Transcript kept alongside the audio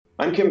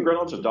I'm Kim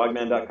Reynolds of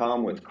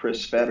Dogman.com with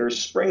Chris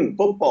Fetters. Spring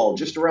football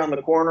just around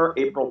the corner,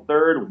 April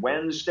 3rd,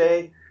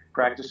 Wednesday.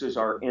 Practices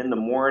are in the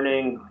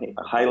morning,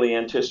 highly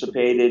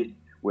anticipated.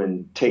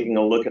 When taking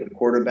a look at the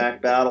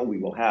quarterback battle, we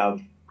will have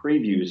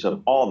previews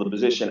of all the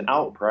position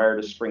out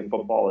prior to spring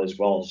football, as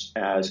well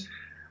as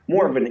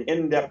more of an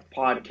in-depth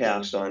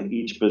podcast on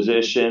each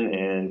position.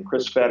 And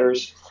Chris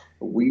Fetters,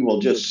 we will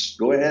just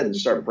go ahead and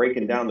start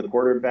breaking down the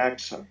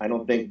quarterbacks. I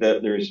don't think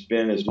that there's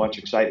been as much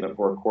excitement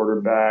for a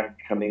quarterback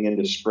coming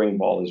into spring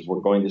ball as we're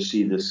going to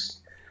see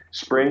this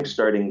spring,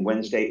 starting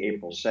Wednesday,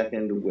 April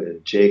 2nd,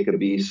 with Jacob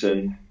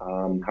Eason.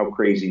 How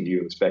crazy do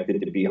you expect it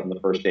to be on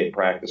the first day of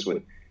practice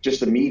with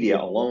just the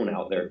media alone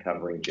out there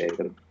covering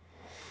Jacob?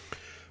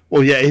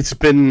 Well, yeah, it's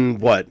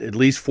been, at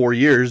least 4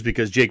 years,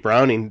 because Jake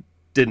Browning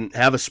didn't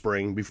have a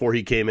spring before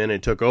he came in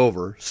and took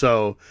over.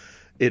 So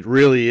it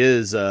really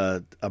is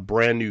a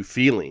brand new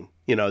feeling,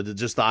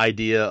 just the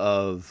idea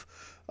of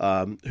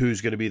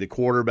who's going to be the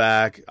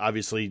quarterback.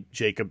 Obviously,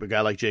 a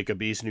guy like Jacob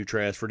Eason, who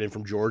transferred in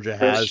from Georgia,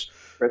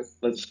 Chris,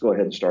 let's go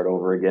ahead and start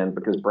over again,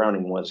 because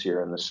Browning was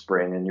here in the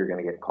spring, and you're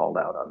going to get called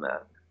out on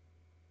that.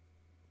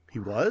 He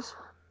was?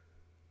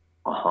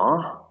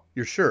 Uh-huh.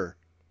 You're sure?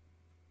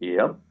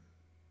 Yep.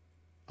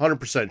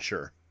 100%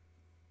 sure?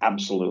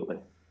 Absolutely.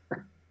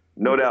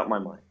 No doubt in my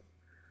mind.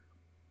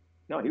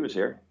 No, he was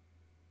here.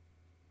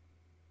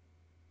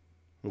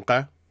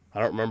 Okay. I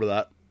don't remember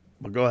that,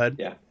 but go ahead.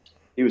 Yeah,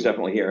 he was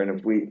definitely here. And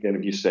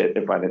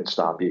if I didn't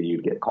stop you,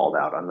 you'd get called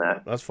out on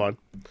that. That's fine.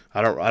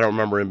 I don't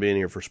remember him being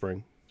here for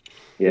spring.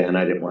 Yeah, and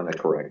I didn't want to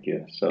correct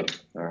you. So,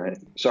 all right.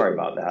 Sorry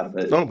about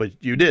that. No, but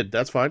you did.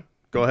 That's fine.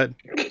 Go ahead.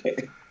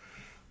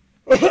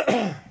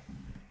 Okay.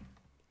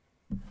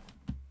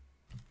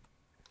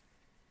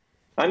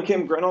 I'm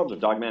Kim Reynolds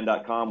of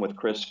Dogman.com with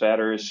Chris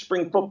Fetters.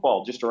 Spring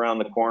football just around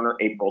the corner.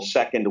 April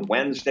 2nd,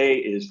 Wednesday,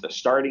 is the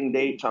starting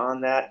date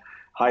on that.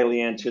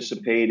 Highly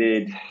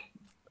anticipated.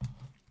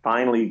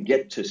 Finally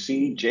get to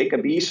see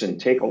Jacob Eason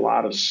take a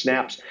lot of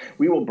snaps.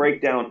 We will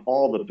break down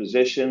all the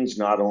positions,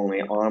 not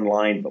only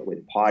online, but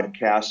with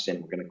podcasts,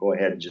 and we're going to go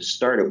ahead and just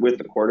start it with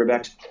the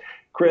quarterbacks.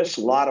 Chris,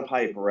 a lot of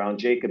hype around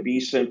Jacob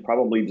Eason,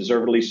 probably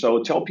deservedly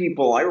so. Tell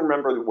people, I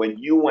remember when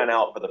you went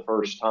out for the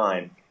first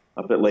time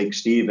up at Lake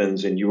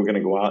Stevens, and you were going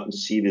to go out and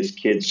see this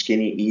kid,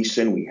 Skinny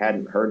Eason. We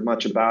hadn't heard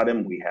much about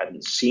him. We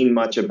hadn't seen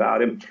much about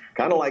him.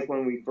 Kind of like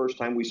when first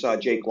time we saw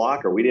Jake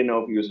Locker. We didn't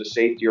know if he was a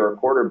safety or a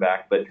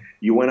quarterback, but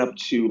you went up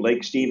to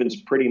Lake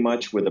Stevens pretty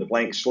much with a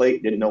blank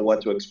slate, didn't know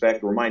what to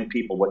expect. Remind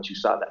people what you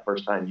saw that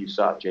first time you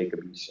saw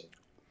Jacob Eason.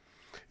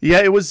 Yeah,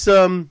 it was,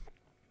 I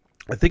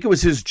think it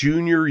was his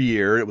junior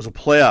year. It was a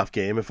playoff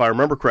game. If I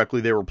remember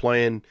correctly, they were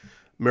playing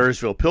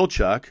Marysville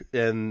Pilchuck,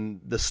 and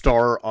the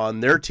star on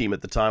their team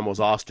at the time was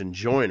Austin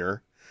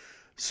Joyner.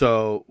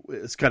 So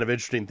it's kind of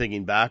interesting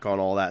thinking back on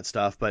all that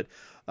stuff. But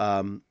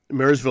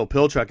Marysville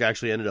Pilchuck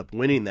actually ended up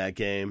winning that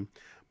game,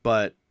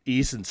 but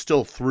Eason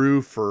still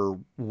threw for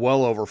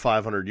well over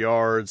 500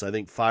 yards, I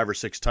think 5 or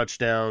 6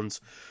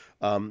 touchdowns.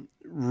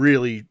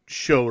 Really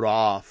showed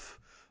off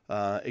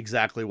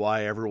exactly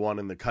why everyone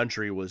in the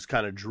country was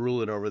kind of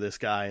drooling over this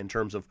guy in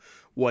terms of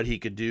what he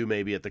could do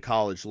maybe at the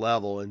college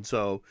level. And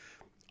so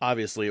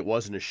obviously it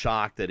wasn't a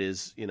shock that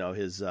his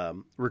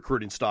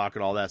recruiting stock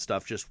and all that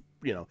stuff just,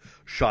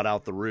 shot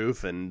out the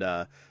roof, and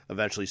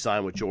eventually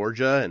signed with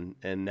Georgia.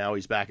 And now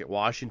he's back at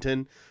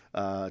Washington,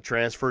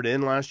 transferred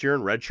in last year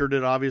and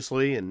redshirted,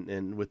 obviously,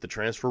 and with the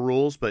transfer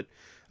rules. But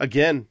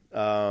again,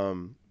 I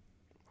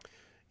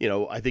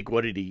think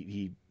what did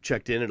he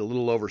checked in at a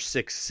little over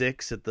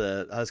 6'6" at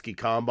the Husky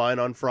Combine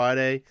on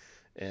Friday.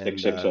 And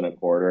 6'6" and a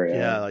quarter.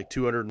 Yeah, like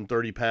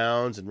 230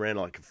 pounds, and ran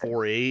like a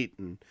 4.8.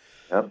 And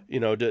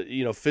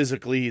yep.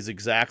 Physically, he's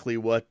exactly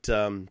what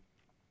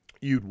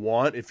you'd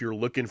want if you're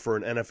looking for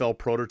an NFL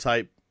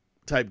prototype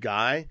type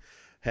guy.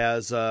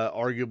 Has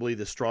arguably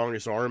the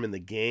strongest arm in the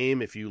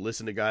game if you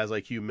listen to guys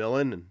like Hugh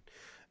Millen.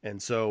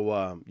 And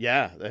so,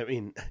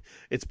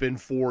 it's been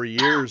 4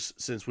 years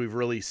since we've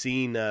really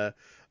seen a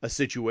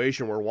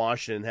situation where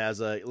Washington has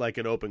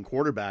an open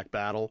quarterback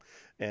battle.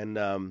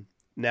 And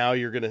now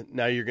you're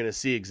gonna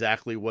see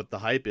exactly what the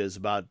hype is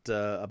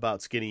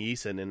about Skinny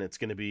Eason, and it's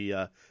gonna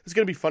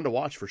be fun to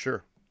watch for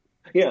sure.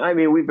 Yeah,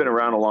 we've been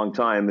around a long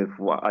time. If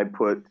I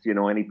put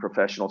any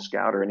professional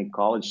scout or any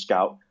college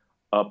scout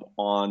up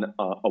on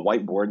a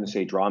whiteboard and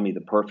say, draw me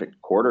the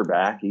perfect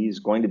quarterback, he's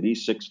going to be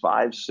 6'5",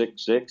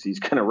 6'6".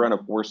 He's going to run a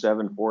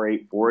 4.7,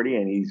 4.8 40,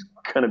 and he's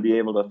going to be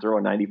able to throw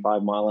a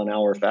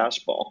 95-mile-an-hour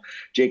fastball.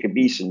 Jacob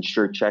Eason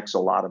sure checks a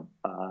lot of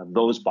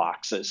those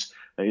boxes.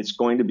 It's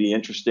going to be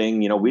interesting.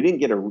 We didn't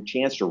get a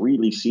chance to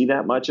really see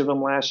that much of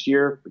him last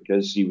year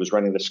because he was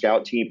running the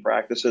scout team.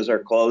 Practices are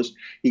closed.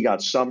 He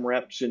got some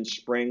reps in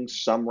spring,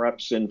 some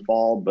reps in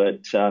fall,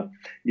 but,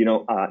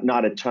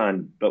 not a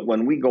ton. But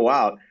when we go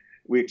out,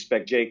 we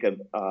expect Jacob,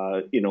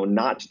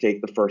 not to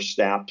take the first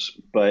steps.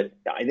 But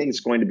I think it's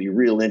going to be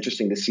real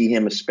interesting to see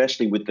him,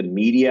 especially with the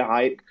media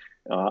hype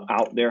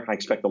out there. I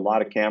expect a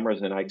lot of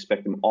cameras, and I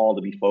expect them all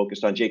to be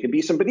focused on Jacob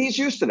Eason. But he's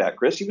used to that,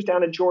 Chris. He was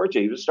down in Georgia.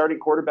 He was starting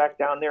quarterback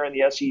down there in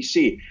the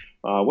SEC.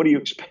 What do you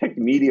expect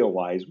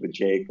media-wise with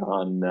Jake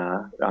on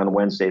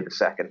Wednesday the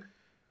 2nd?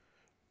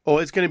 Oh,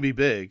 it's going to be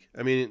big.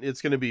 I mean,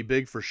 it's going to be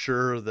big for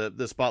sure.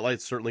 The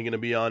spotlight's certainly going to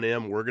be on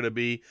him. We're going to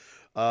be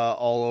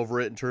all over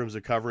it in terms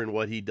of covering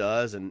what he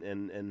does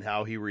and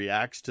how he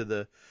reacts to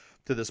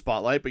the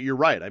spotlight. But you're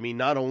right. I mean,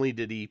 not only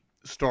did he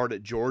start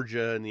at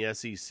Georgia in the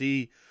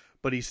SEC,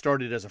 but he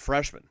started as a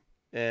freshman.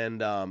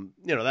 And,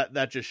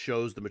 that just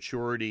shows the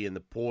maturity and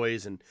the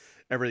poise and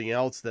everything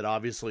else that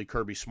obviously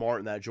Kirby Smart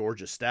and that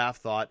Georgia staff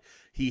thought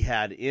he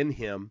had in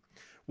him.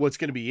 What's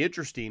going to be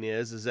interesting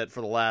is that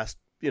for the last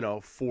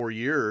 4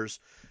 years,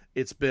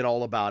 it's been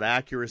all about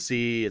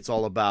accuracy. It's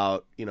all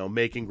about,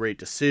 making great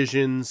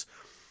decisions.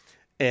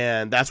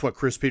 And that's what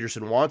Chris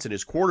Petersen wants in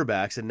his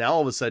quarterbacks. And now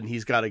all of a sudden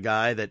he's got a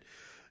guy that,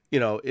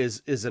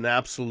 is an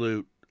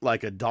absolute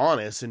like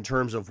Adonis in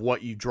terms of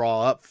what you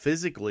draw up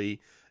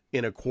physically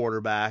in a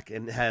quarterback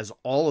and has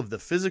all of the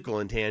physical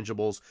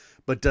intangibles,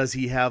 but does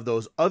he have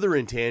those other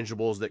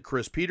intangibles that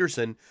Chris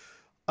Petersen,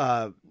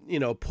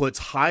 puts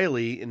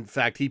highly? In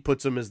fact, he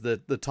puts them as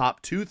the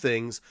top two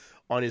things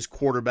on his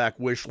quarterback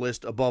wish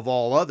list above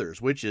all others,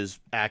 which is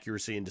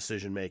accuracy and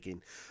decision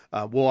making.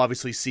 We'll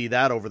obviously see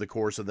that over the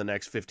course of the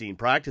next 15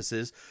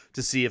 practices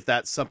to see if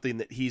that's something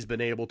that he's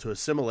been able to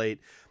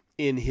assimilate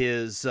in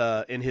his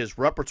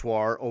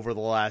repertoire over the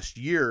last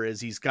year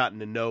as he's gotten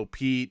to know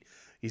Pete.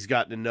 He's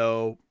gotten to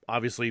know,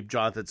 obviously,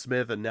 Jonathan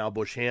Smith and now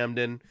Bush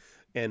Hamden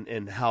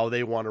and how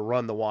they want to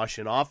run the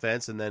Washington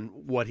offense, and then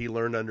what he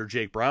learned under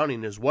Jake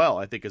Browning as well,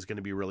 I think is going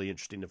to be really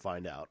interesting to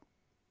find out.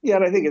 Yeah,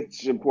 and I think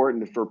it's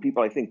important for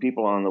people. I think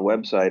people on the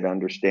website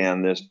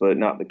understand this, but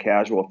not the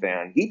casual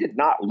fan. He did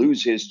not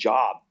lose his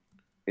job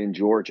in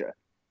Georgia.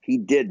 He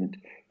didn't.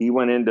 He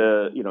went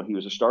into, he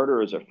was a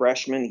starter as a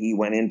freshman. He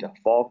went into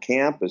fall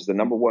camp as the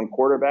number one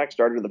quarterback,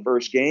 started the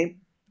first game.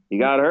 He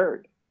got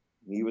hurt.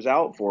 He was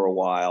out for a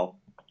while.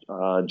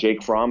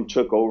 Jake Fromm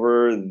took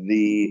over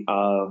the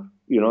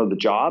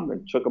job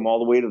and took him all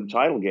the way to the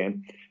title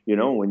game.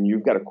 When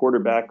you've got a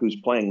quarterback who's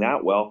playing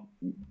that well,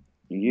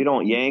 you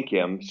don't yank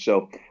him.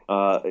 So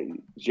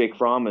Jake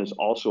Fromm is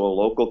also a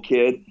local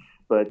kid.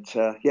 But,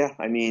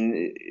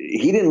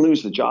 he didn't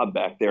lose the job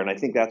back there. And I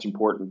think that's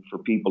important for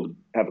people to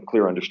have a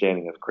clear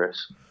understanding of Chris.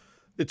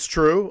 It's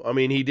true. I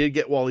mean, he did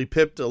get Wally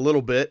pipped a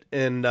little bit.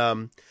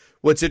 And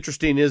what's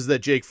interesting is that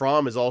Jake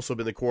Fromm has also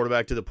been the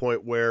quarterback to the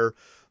point where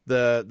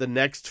the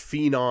next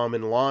phenom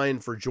in line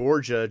for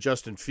Georgia,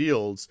 Justin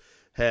Fields,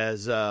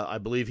 has, I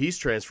believe he's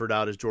transferred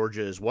out as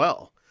Georgia as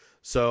well.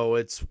 So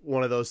it's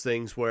one of those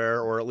things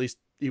where, or at least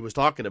he was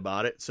talking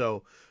about it.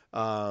 So,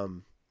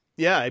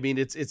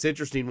 it's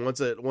interesting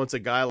once a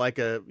guy like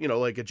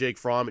a Jake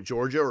Fromm at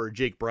Georgia or a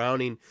Jake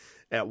Browning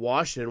at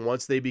Washington,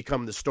 once they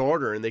become the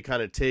starter and they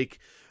kind of take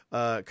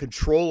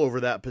control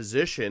over that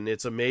position,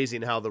 it's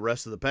amazing how the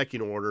rest of the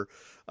pecking order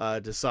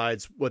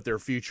decides what their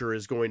future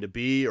is going to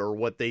be or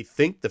what they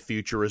think the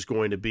future is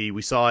going to be.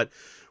 We saw it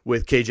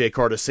with KJ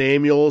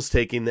Carter-Samuels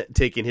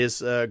taking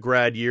his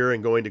grad year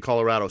and going to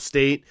Colorado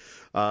State.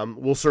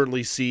 We'll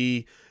certainly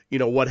see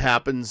what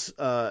happens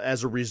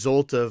as a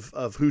result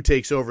of who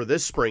takes over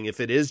this spring. If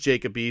it is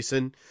Jacob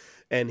Eason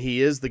and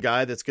he is the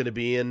guy that's going to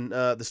be in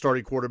the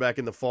starting quarterback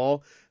in the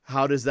fall,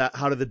 how do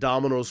the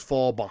dominoes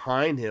fall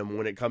behind him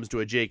when it comes to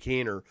a Jake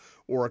Haener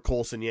or a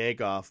Colson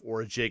Yankoff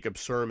or a Jacob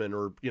Sermon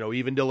or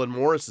even Dylan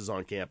Morris is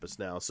on campus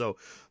now. So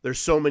there's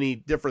so many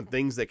different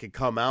things that could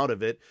come out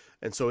of it.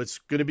 And so it's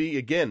going to be,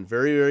 again,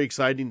 very, very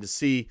exciting to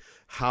see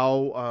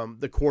how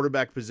the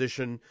quarterback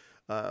position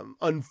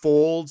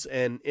unfolds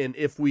and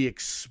if we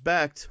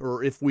expect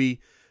or if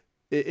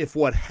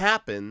what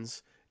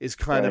happens is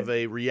kind of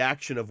a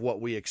reaction of what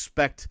we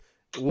expect,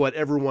 what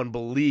everyone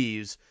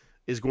believes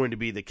is going to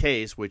be the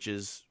case, which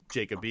is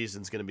Jacob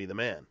Eason's going to be the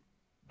man.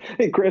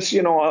 Hey, Chris,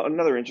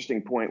 another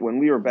interesting point, when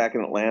we were back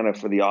in Atlanta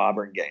for the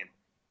Auburn game,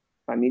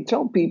 I mean,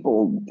 tell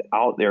people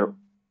out there,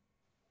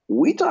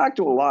 we talked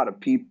to a lot of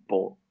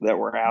people that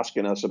were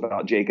asking us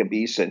about Jacob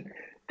Eason,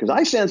 because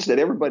I sense that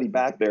everybody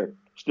back there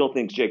still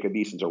thinks Jacob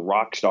Eason's a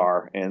rock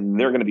star, and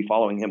they're going to be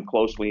following him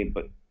closely.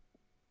 But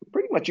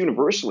pretty much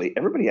universally,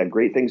 everybody had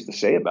great things to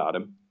say about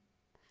him.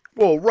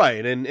 Well,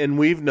 right, and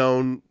we've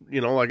known,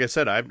 like I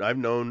said, I've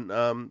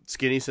known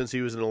Skinny since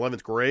he was in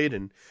 11th grade,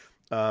 and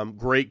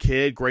great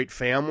kid, great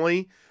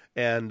family,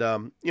 and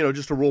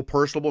just a real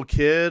personable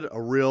kid,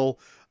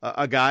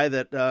 a guy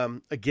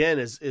that again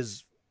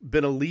is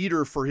been a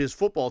leader for his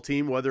football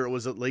team, whether it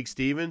was at Lake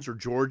Stevens or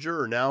Georgia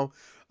or now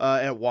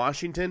at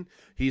Washington.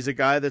 He's a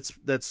guy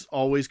that's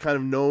always kind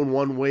of known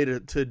one way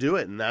to do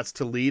it, and that's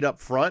to lead up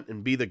front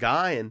and be the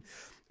guy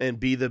and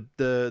be the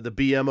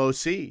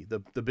BMOC,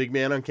 the big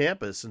man on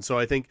campus. And so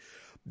I think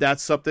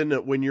that's something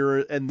that when you're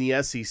in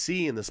the SEC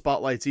and the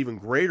spotlight's even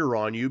greater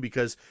on you,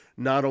 because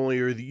not only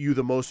are you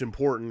the most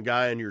important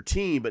guy on your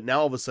team, but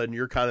now all of a sudden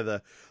you're kind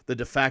of the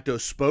de facto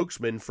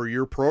spokesman for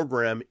your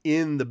program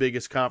in the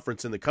biggest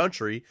conference in the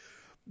country.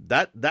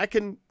 That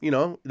can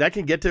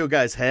get to a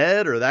guy's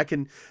head, or that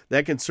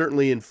can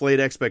certainly inflate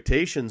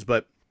expectations.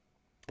 But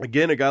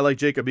again, a guy like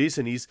Jacob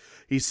Eason,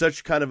 he's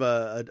such kind of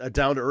a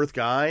down to earth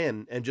guy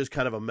and just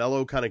kind of a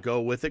mellow, kind of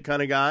go with it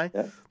kind of guy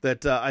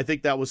that I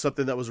think that was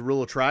something that was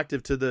real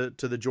attractive to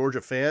the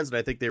Georgia fans, and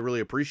I think they really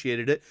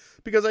appreciated it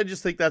because I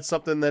just think that's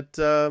something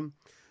that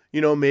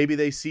maybe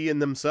they see in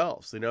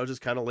themselves.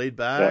 Just kind of laid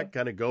back,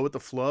 kind of go with the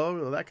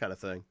flow, that kind of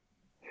thing.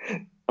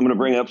 I'm going to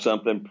bring up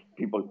something.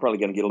 People are probably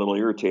going to get a little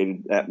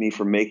irritated at me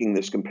for making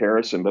this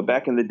comparison, but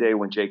back in the day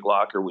when Jake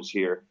Locker was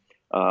here.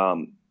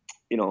 There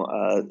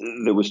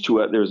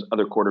was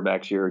other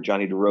quarterbacks here,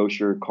 Johnny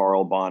DeRocher,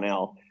 Carl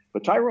Bonnell,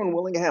 but Tyrone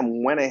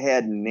Willingham went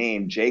ahead and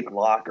named Jake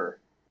Locker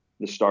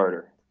the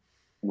starter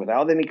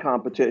without any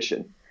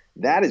competition.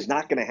 That is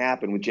not going to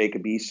happen with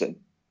Jacob Eason.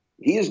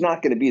 He is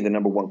not going to be the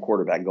number one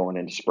quarterback going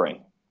into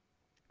spring.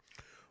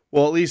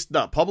 Well, at least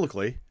not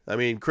publicly. I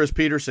mean, Chris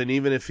Peterson,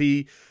 even if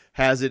he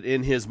has it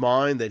in his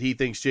mind that he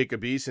thinks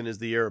Jacob Eason is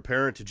the heir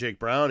apparent to Jake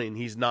Browning,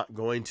 he's not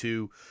going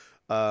to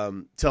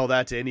tell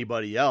that to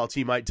anybody else.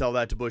 He might tell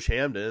that to Bush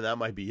Hamdan, and that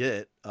might be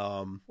it.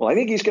 Well, I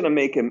think he's going to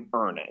make him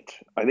earn it.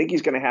 I think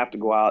he's going to have to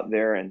go out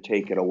there and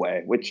take it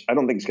away, which I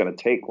don't think is going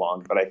to take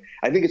long, but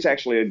I think it's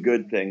actually a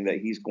good thing that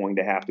he's going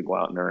to have to go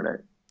out and earn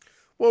it.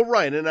 Well,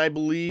 right, and I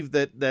believe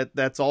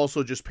that's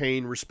also just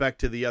paying respect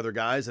to the other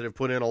guys that have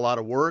put in a lot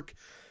of work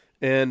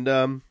and,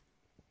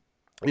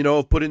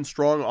 have put in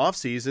strong off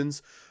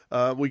seasons.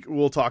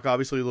 We'll talk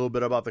obviously a little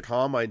bit about the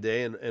Combine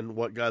Day and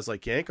what guys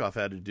like Yankoff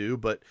had to do,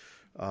 but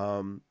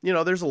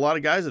there's a lot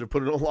of guys that have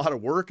put in a lot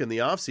of work in the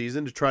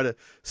offseason to try to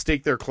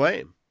stake their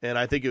claim. And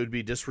I think it would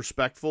be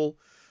disrespectful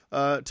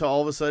to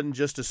all of a sudden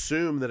just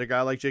assume that a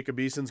guy like Jacob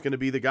Eason's going to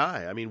be the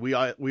guy. I mean, we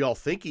all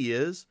think he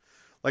is.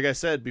 Like I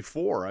said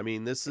before, I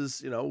mean, this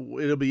is,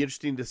 it'll be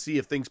interesting to see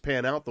if things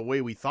pan out the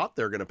way we thought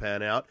they're going to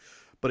pan out.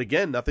 But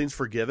again, nothing's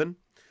forgiven.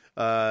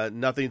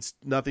 Nothing's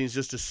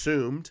just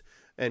assumed.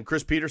 And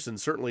Chris Peterson,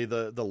 certainly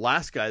the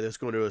last guy that's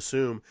going to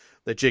assume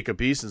that Jacob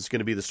Eason is going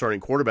to be the starting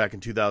quarterback in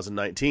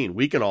 2019.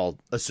 We can all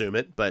assume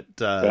it, but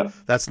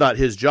that's not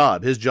his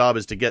job. His job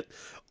is to get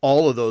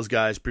all of those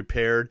guys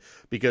prepared,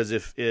 because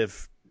if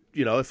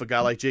a guy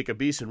like Jacob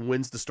Eason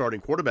wins the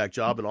starting quarterback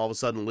job and all of a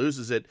sudden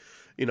loses it,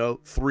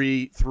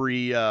 three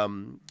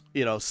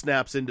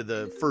snaps into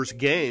the first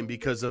game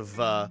because of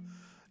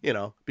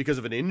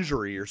an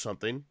injury or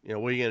something,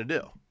 what are you going to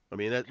do? I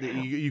mean,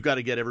 you got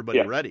to get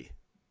everybody ready.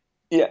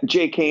 Yeah,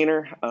 Jake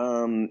Haener,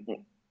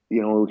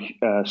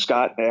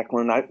 Scott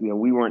Eklund.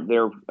 We weren't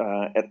there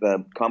at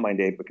the Combine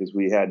Day because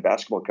we had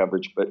basketball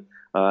coverage, but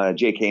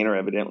Jake Haener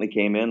evidently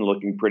came in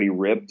looking pretty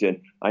ripped,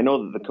 and I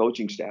know that the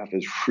coaching staff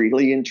is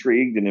really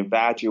intrigued and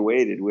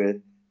infatuated with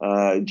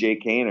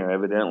Jake Haener.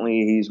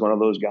 Evidently, he's one of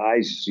those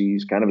guys.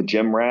 He's kind of a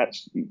gym rat.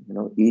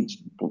 Eats,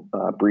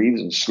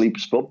 breathes, and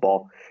sleeps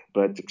football.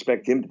 But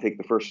expect him to take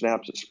the first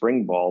snaps at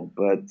spring ball.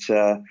 But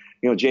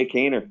Jake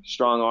Haener,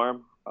 strong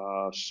arm.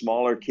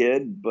 Smaller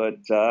kid, but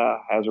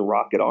has a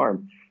rocket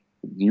arm.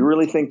 Do you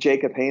really think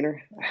Jacob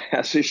Haener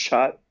has his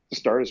shot to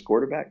start as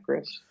quarterback,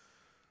 Chris?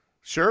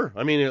 Sure.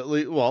 I mean,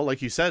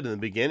 like you said in the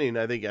beginning,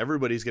 I think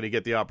everybody's going to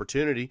get the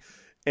opportunity.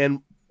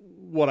 And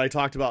what I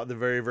talked about in the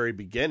very, very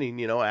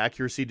beginning,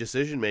 accuracy,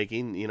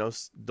 decision-making,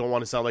 don't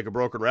want to sound like a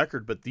broken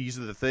record, but these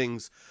are the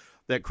things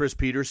that Chris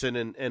Peterson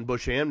and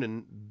Bush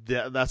Hamdan,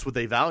 that's what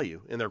they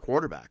value in their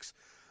quarterbacks.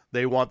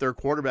 They want their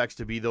quarterbacks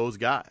to be those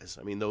guys.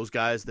 I mean, those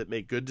guys that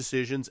make good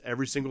decisions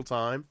every single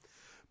time,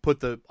 put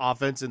the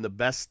offense in the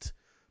best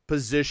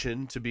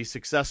position to be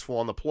successful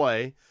on the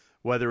play,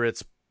 whether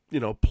it's,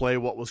 play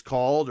what was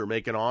called or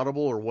make an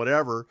audible or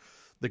whatever.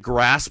 The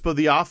grasp of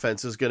the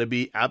offense is going to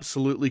be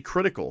absolutely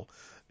critical.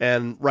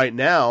 And right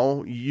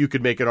now, you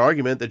could make an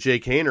argument that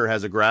Jake Haener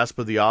has a grasp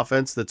of the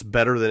offense that's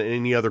better than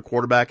any other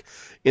quarterback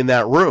in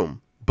that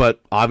room. But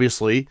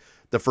obviously,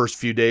 the first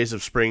few days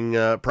of spring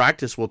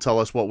practice will tell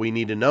us what we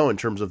need to know in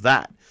terms of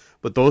that.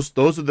 But those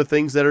are the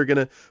things that are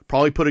going to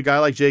probably put a guy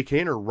like Jake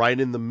Haener right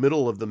in the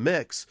middle of the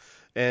mix.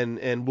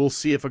 And we'll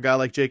see if a guy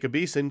like Jacob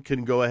Eason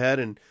can go ahead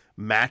and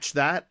match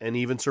that and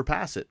even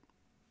surpass it.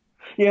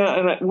 Yeah,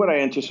 and what I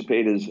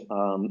anticipate is,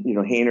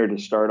 Haener to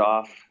start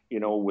off,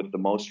 with the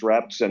most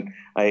reps, and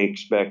I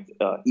expect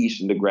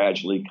Eason to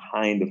gradually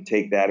kind of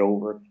take that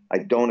over. I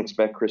don't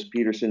expect Chris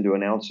Peterson to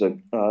announce a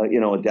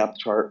depth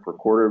chart for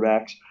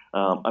quarterbacks.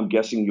 I'm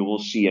guessing you will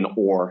see an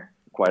or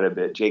quite a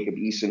bit, Jacob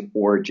Eason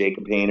or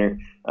Jacob Haener,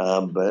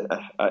 but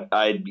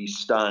I'd be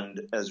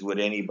stunned, as would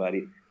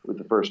anybody, with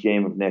the first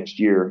game of next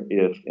year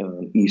if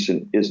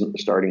Eason isn't the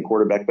starting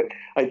quarterback. But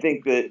I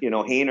think that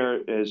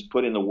Haener has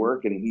put in the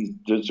work and he's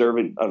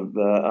deserving of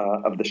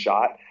the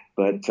shot.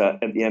 But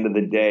at the end of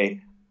the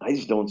day, I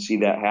just don't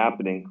see that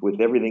happening with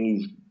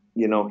everything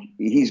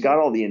he's got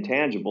all the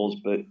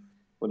intangibles, but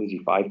what is he,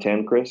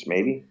 5'10", Chris,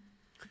 maybe?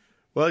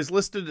 Well, he's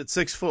listed at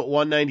 6 foot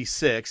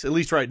 196, at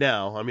least right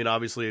now. I mean,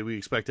 obviously we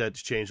expect that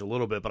to change a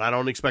little bit, but I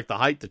don't expect the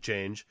height to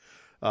change.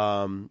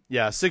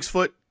 6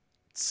 foot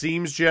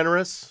seems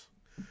generous,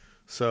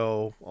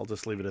 so I'll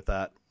just leave it at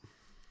that.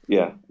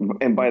 Yeah.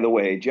 And by the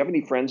way, do you have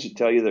any friends that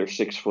tell you they're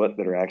 6 foot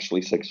that are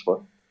actually 6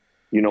 foot?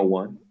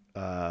 One?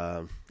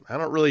 I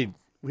don't really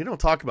We don't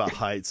talk about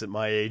heights at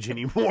my age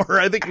anymore.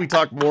 I think we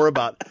talk more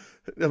about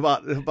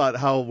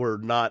how we're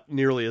not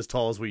nearly as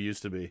tall as we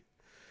used to be.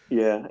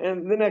 Yeah,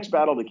 and the next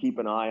battle to keep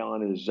an eye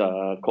on is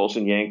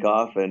Colson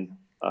Yankoff and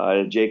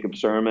Jacob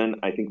Sermon.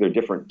 I think they're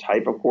different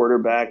type of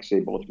quarterbacks. They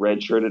both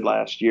redshirted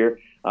last year.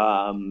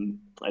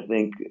 I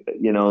think,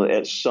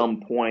 at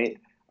some point,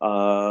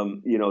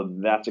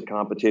 that's a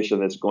competition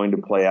that's going to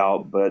play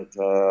out. But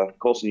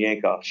Colson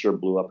Yankoff sure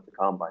blew up at the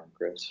combine,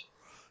 Chris.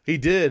 He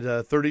did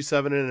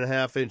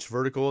 37.5-inch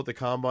vertical at the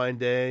combine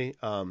day.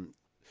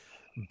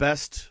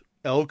 Best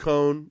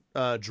L-cone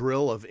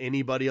drill of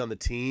anybody on the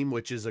team,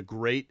 which is a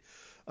great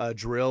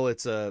drill.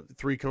 It's a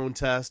 3-cone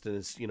test, and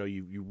it's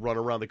you run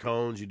around the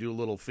cones, you do a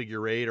little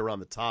figure 8 around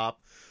the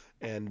top,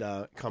 and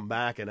come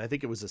back. And I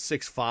think it was a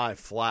 6.5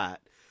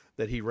 flat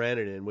that he ran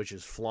it in, which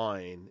is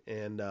flying.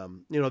 And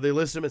they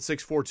listed him at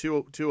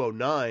 6'4",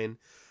 209.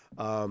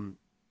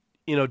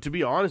 To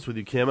be honest with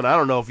you, Kim, and I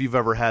don't know if you've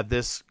ever had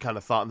this kind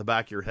of thought in the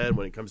back of your head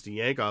when it comes to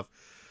Yankoff,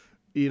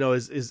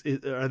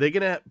 are they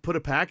going to put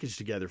a package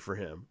together for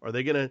him? Are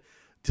they going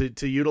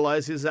to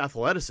utilize his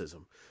athleticism?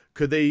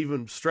 Could they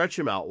even stretch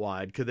him out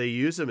wide? Could they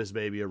use him as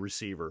maybe a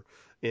receiver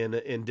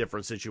in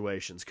different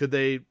situations? Could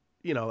they,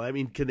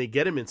 can they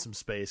get him in some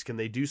space? Can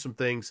they do some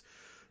things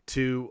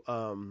to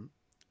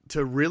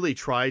really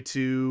try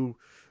to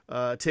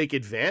take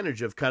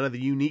advantage of kind of the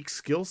unique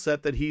skill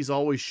set that he's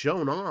always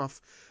shown off,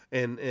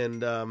 and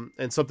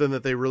something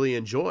that they really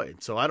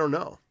enjoyed? So I don't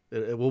know.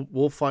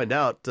 We'll find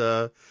out,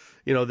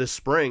 this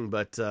spring,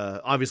 but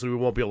obviously we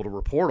won't be able to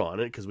report on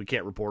it because we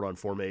can't report on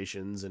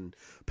formations and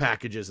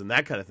packages and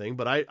that kind of thing.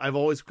 But I've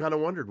always kind of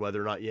wondered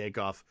whether or not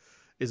Yankoff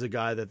is a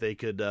guy that they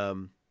could,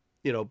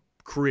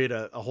 create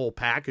a whole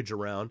package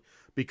around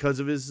because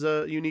of his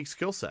unique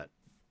skill set.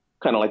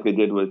 Kind of like they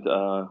did with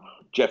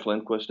Jeff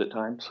Lindquist at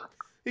times.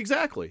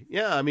 Exactly.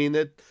 Yeah. I mean,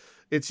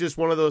 it's just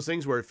one of those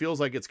things where it feels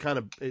like it's kind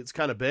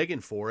of begging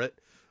for it.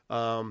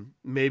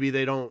 Maybe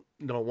they don't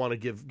want to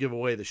give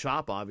away the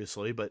shop,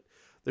 obviously, but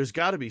there's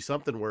got to be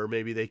something where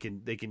maybe they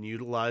can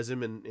utilize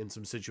him in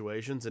some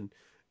situations, and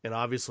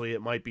obviously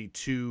it might be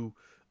too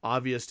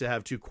obvious to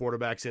have two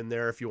quarterbacks in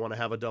there if you want to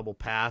have a double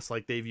pass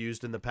like they've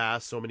used in the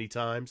past so many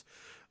times.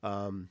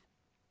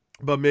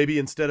 But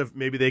maybe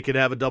maybe they could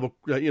have a double,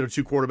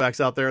 two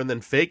quarterbacks out there and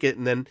then fake it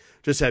and then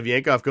just have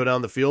Yankoff go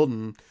down the field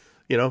and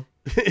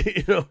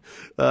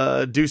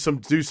do some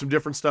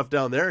different stuff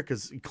down there,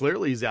 because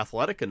clearly he's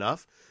athletic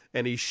enough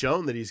and he's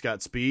shown that he's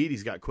got speed,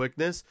 he's got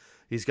quickness,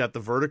 he's got the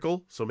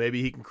vertical, so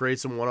maybe he can create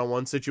some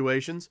one-on-one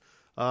situations.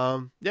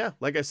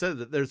 Like I said,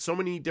 there's so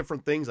many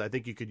different things I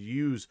think you could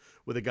use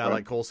with a guy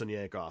like Colson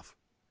Yankoff.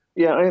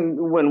 Yeah, and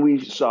when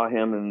we saw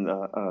him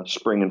in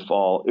spring and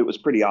fall, it was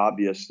pretty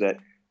obvious that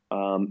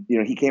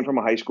he came from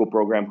a high school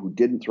program who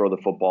didn't throw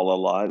the football a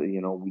lot.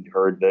 We'd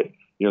heard that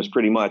it's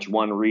pretty much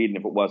one read, and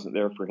if it wasn't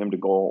there for him to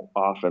go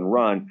off and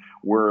run,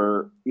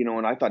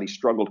 and I thought he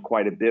struggled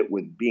quite a bit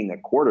with being a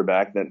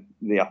quarterback. That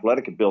the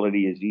athletic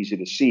ability is easy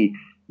to see,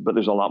 but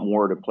there's a lot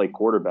more to play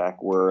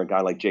quarterback, where a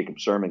guy like Jacob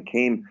Sermon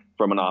came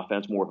from an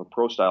offense, more of a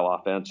pro-style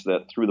offense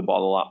that threw the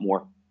ball a lot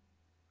more.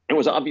 It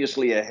was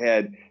obviously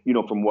ahead,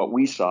 from what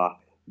we saw,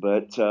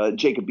 but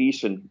Jacob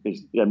Eason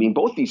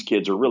both these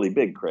kids are really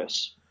big,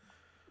 Chris.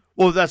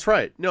 Well, that's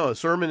right. No,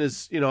 Sermon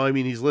is,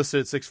 he's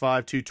listed at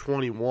 6'5",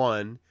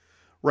 221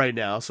 right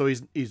now. So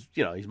he's he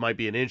might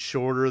be an inch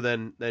shorter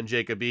than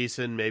Jacob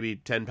Eason, maybe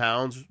 10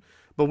 pounds,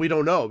 but we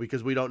don't know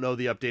because we don't know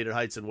the updated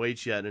heights and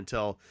weights yet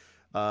until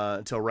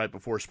right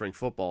before spring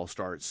football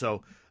starts.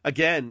 So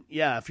again,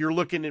 if you're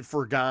looking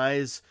for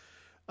guys,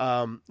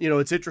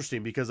 it's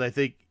interesting because I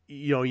think,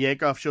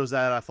 Yankoff shows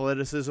that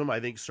athleticism. I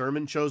think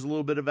Sermon shows a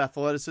little bit of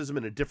athleticism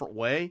in a different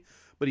way,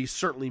 but he's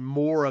certainly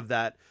more of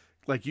that,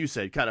 like you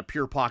said, kind of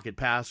pure pocket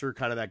passer,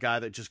 kind of that guy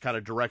that just kind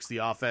of directs the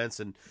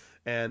offense and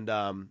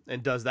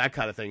does that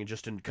kind of thing and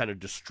just kind of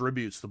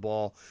distributes the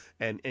ball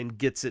and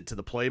gets it to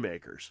the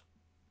playmakers.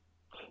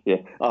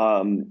 Yeah.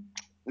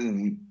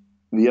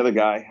 The other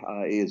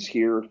guy is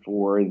here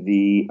for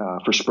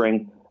for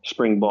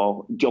spring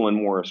ball.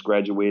 Dylan Morris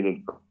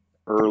graduated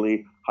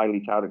early,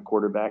 highly touted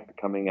quarterback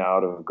coming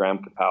out of Graham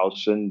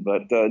Kapowson.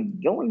 But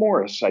Dylan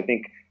Morris, I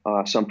think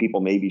some people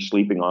may be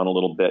sleeping on a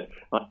little bit.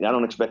 I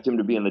don't expect him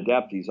to be in the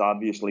depth. He's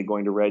obviously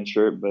going to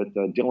redshirt, but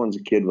Dylan's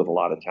a kid with a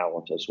lot of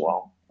talent as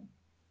well.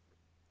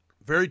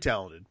 Very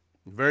talented.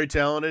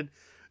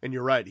 And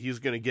you're right. He's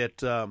going to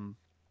get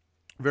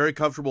very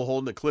comfortable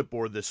holding the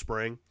clipboard this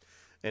spring.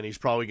 And he's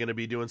probably going to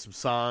be doing some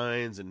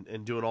signs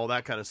and doing all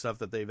that kind of stuff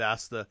that they've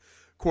asked the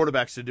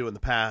quarterbacks to do in the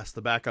past,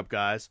 the backup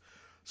guys.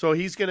 So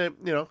he's going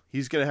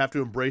to have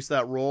to embrace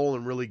that role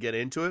and really get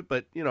into it.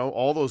 But,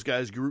 all those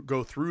guys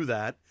go through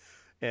that.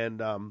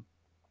 And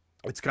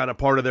it's kind of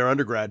part of their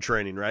undergrad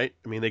training, right?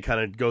 I mean, they kind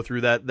of go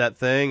through that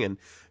thing, and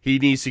he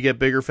needs to get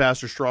bigger,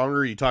 faster,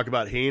 stronger. You talk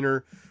about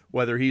Haener,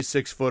 whether he's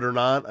 6 foot or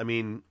not. I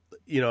mean,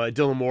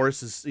 Dylan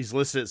Morris he's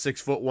listed at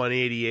 6 foot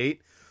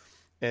 188.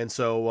 And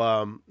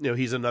so,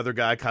 he's another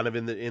guy kind of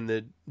in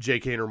the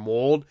Jake Haener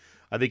mold.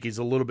 I think he's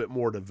a little bit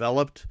more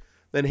developed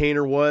than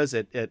Haener was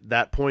at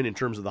that point in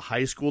terms of the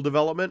high school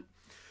development.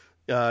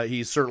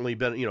 He's certainly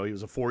been, he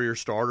was a 4-year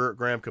starter at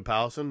Graham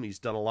Kapowsin. He's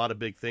done a lot of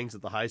big things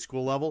at the high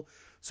school level.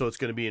 So it's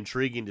going to be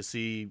intriguing to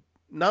see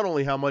not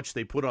only how much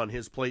they put on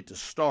his plate to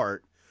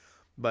start,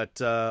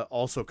 but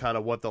also kind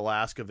of what they'll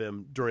ask of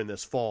him during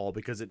this fall,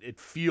 because it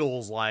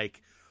feels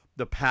like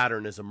the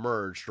pattern has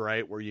emerged,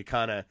 right? Where you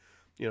kind of,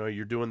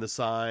 you're doing the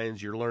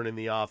signs, you're learning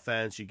the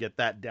offense, you get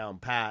that down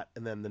pat,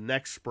 and then the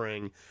next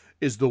spring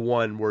is the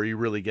one where you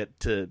really get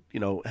to,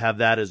 have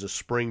that as a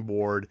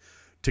springboard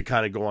to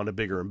kind of go on to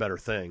bigger and better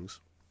things.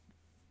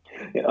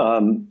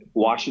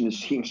 Washington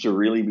seems to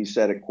really be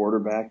set at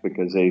quarterback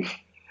because they've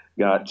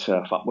got,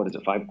 5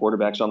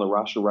 quarterbacks on the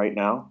roster right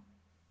now?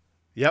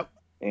 Yep.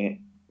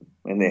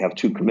 And they have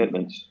 2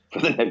 commitments for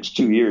the next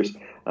 2 years.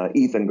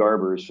 Ethan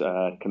Garber's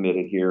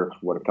committed here,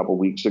 a couple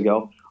weeks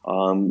ago.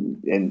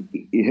 And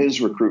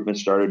his recruitment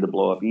started to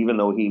blow up, even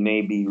though he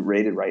may be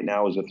rated right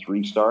now as a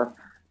 3-star.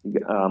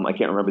 I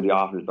can't remember the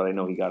offers, but I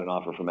know he got an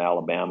offer from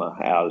Alabama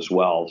as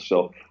well.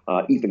 So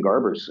Ethan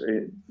Garber's,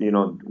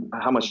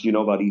 how much do you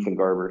know about Ethan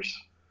Garber's?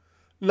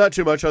 Not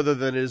too much, other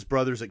than his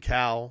brothers at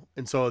Cal.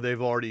 And so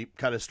they've already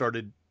kind of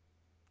started,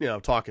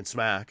 talking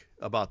smack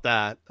about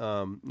that.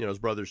 His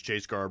brother's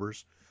Chase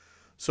Garbers.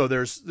 So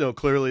there's,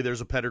 clearly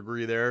there's a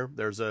pedigree there.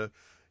 There's a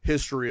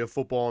history of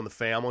football in the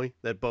family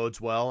that bodes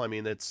well. I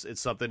mean, it's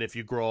something, if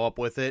you grow up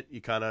with it, you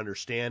kind of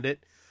understand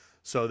it.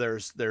 So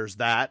there's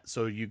that.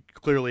 So you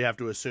clearly have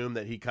to assume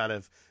that he kind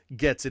of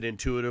gets it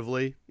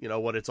intuitively,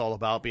 what it's all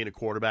about being a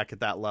quarterback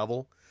at that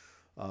level.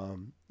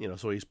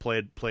 So he's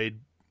played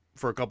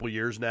for a couple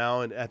years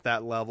now and at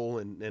that level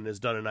and has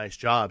done a nice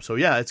job. So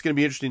yeah, it's going to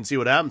be interesting to see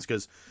what happens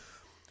because,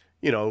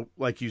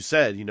 like you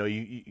said,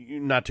 you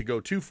not to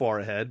go too far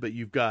ahead, but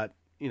you've got,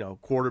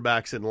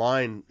 quarterbacks in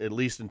line at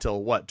least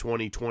until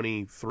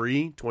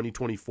 2023,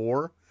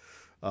 2024.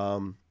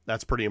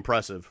 That's pretty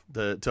impressive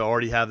to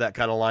already have that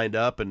kind of lined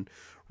up and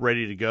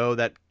ready to go.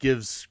 That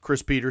gives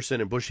Chris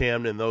Peterson and Bush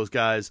Hamdan and those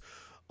guys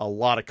a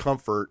lot of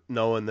comfort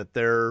knowing that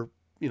they're,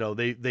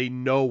 they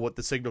know what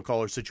the signal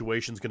caller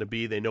situation is going to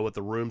be. They know what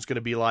the room's going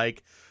to be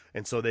like.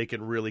 And so they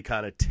can really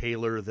kind of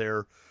tailor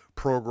their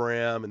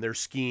program and their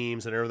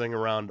schemes and everything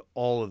around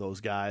all of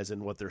those guys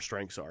and what their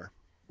strengths are.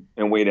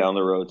 And way down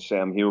the road,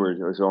 Sam Heward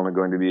is only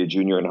going to be a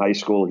junior in high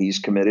school. He's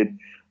committed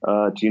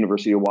to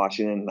University of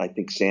Washington. I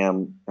think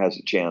Sam has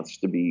a chance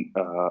to be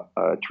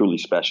a truly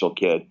special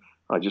kid.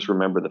 I just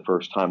remember the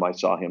first time I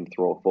saw him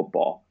throw a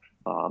football.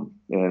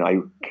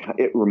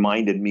 It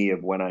reminded me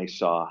of when I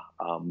saw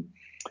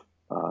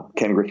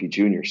Ken Griffey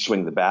Jr.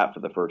 swing the bat for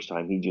the first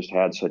time. He just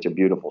had such a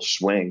beautiful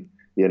swing,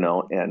 and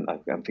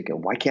I'm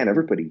thinking, why can't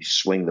everybody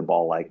swing the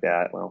ball like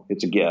that? Well,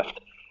 it's a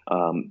gift.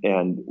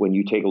 And when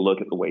you take a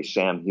look at the way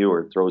Sam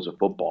Heward throws a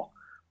football,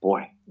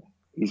 boy,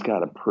 he's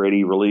got a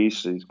pretty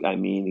release. He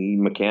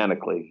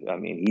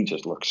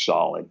just looks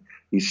solid.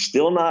 He's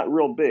still not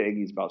real big.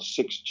 He's about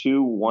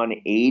 6'2",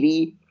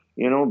 180,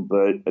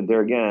 but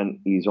there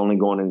again, he's only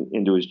going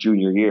into his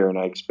junior year, and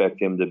I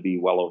expect him to be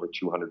well over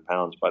 200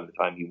 pounds by the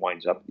time he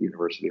winds up at the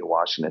University of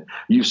Washington.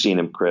 You've seen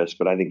him, Chris,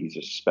 but I think he's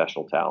a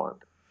special talent.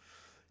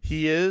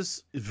 He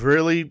is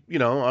really,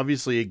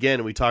 obviously,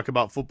 again, we talk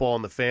about football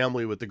in the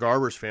family with the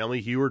Garbers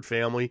family, Heward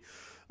family.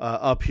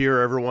 Up here,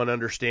 everyone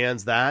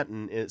understands that,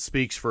 and it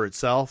speaks for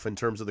itself in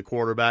terms of the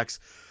quarterbacks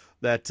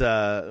that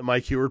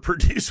Mike Heward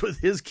produced with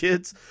his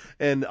kids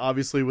and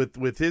obviously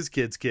with his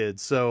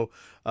kids. So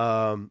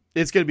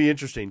it's going to be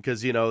interesting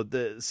because,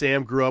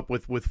 Sam grew up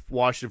with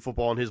Washington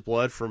football in his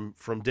blood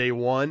from day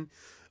one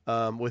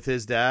with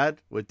his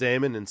dad, with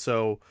Damon. And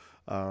so,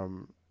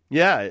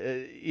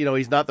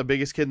 he's not the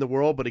biggest kid in the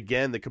world, but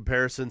again, the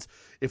comparisons,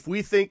 if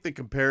we think the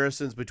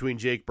comparisons between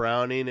Jake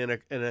Browning and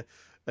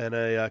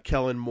a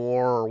Kellen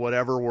Moore or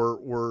whatever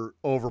were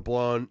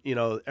overblown,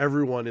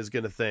 everyone is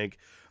going to think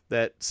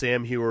that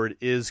Sam Heward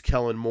is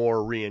Kellen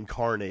Moore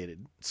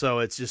reincarnated. So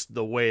it's just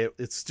the way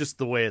it's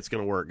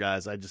going to work,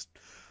 guys.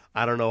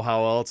 I don't know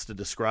how else to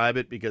describe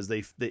it because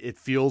it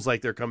feels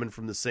like they're coming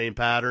from the same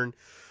pattern.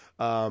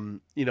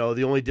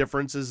 The only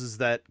difference is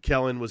that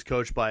Kellen was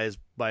coached by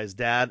his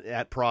dad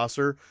at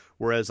Prosser,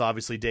 whereas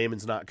obviously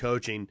Damon's not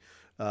coaching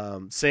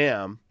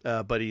Sam,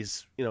 but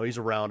he's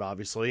around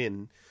obviously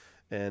and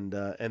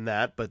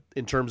that. But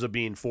in terms of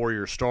being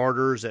 4-year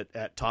starters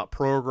at top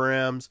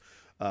programs,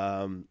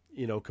 potentially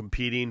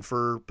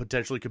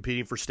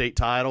competing for state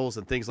titles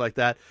and things like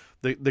that,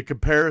 the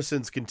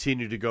comparisons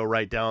continue to go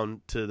right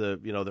down to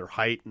their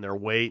height and their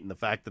weight and the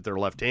fact that they're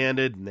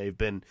left-handed and they've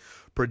been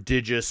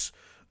prodigious.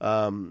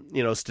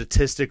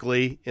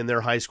 Statistically in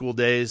their high school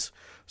days.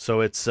 So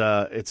it's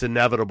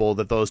inevitable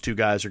that those two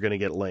guys are going to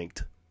get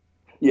linked.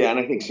 Yeah, and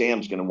I think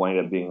Sam's going to wind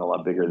up being a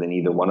lot bigger than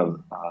either one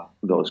of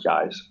those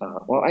guys.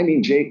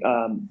 Jake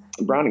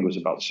Browning was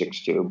about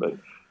 6'2", but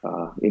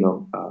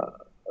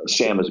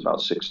Sam is about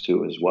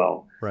 6'2" as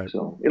well. Right.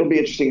 So it'll be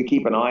interesting to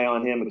keep an eye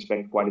on him.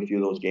 Expect quite a few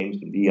of those games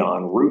to be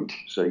en route,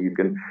 so you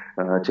can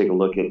take a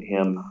look at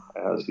him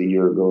as the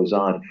year goes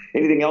on.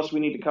 Anything else we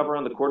need to cover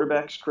on the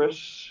quarterbacks,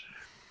 Chris?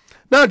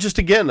 No, just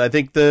again, I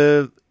think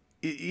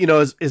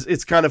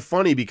it's kind of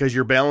funny because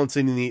you're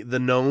balancing the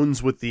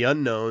knowns with the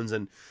unknowns,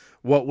 and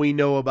what we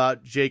know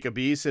about Jacob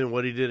Eason and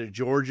what he did at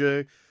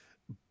Georgia,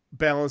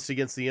 balanced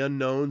against the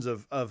unknowns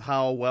of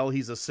how well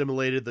he's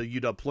assimilated the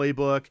UW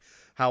playbook,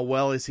 how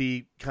well is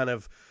he kind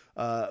of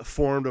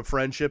formed a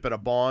friendship and a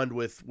bond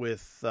with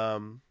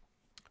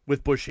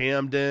Bush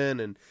Hamden,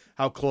 and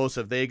how close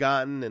have they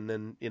gotten, and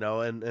then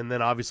and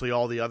then obviously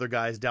all the other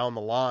guys down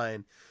the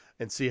line,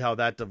 and see how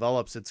that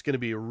develops. It's going to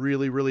be a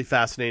really, really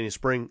fascinating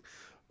spring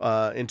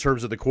in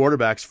terms of the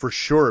quarterbacks for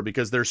sure,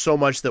 because there's so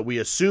much that we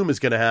assume is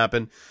going to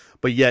happen,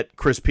 but yet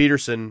Chris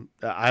Peterson,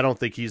 I don't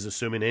think he's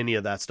assuming any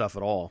of that stuff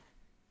at all.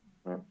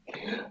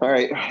 All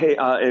right. Hey,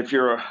 if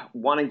you're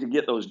wanting to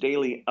get those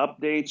daily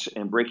updates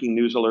and breaking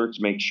news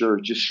alerts, make sure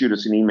just shoot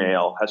us an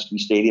email,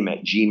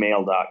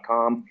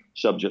 huskystadium@gmail.com,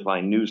 subject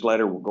line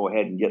newsletter. We'll go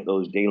ahead and get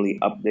those daily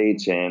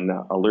updates and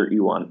alert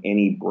you on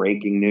any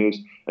breaking news.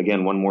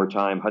 Again, one more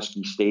time,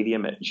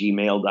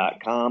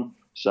 huskystadium@gmail.com.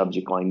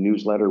 Subject line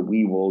newsletter.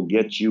 We will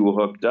get you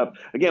hooked up.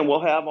 Again,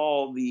 we'll have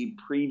all the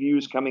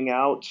previews coming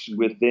out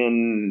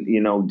within,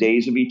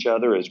 days of each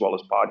other, as well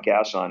as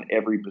podcasts on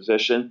every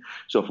position.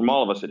 So from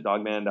all of us at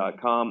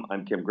dogman.com,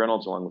 I'm Kim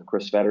Reynolds along with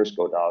Chris Fetters.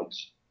 Go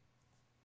Dogs.